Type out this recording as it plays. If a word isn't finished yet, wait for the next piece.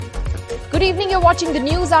Good evening, you're watching the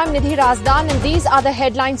news. I'm Nidhi Razdan and these are the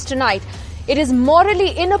headlines tonight. It is morally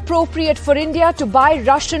inappropriate for India to buy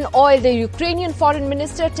Russian oil, the Ukrainian foreign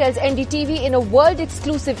minister tells NDTV in a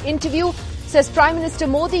world-exclusive interview, says Prime Minister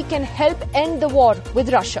Modi can help end the war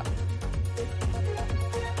with Russia.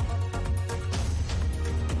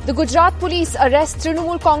 The Gujarat police arrest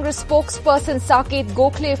Trinamool Congress spokesperson Saket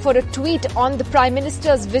Gokhale for a tweet on the Prime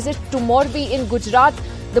Minister's visit to Morbi in Gujarat.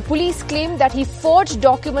 The police claimed that he forged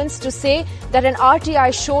documents to say that an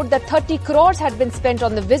RTI showed that 30 crores had been spent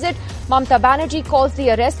on the visit. Mamata Banerjee calls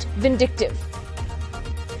the arrest vindictive.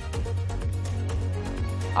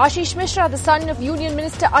 Ashish Mishra, the son of Union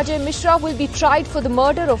Minister Ajay Mishra, will be tried for the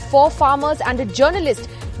murder of 4 farmers and a journalist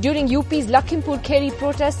during UP's Lakhimpur Kheri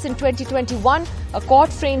protests in 2021. A court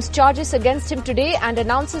frames charges against him today and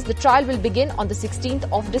announces the trial will begin on the 16th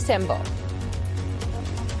of December.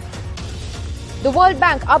 The World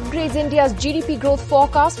Bank upgrades India's GDP growth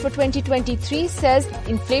forecast for 2023, says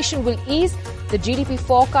inflation will ease. The GDP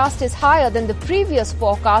forecast is higher than the previous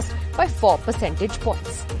forecast by 4 percentage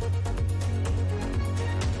points.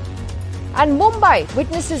 And Mumbai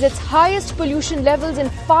witnesses its highest pollution levels in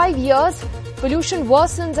 5 years. Pollution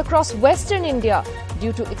worsens across western India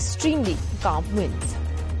due to extremely calm winds.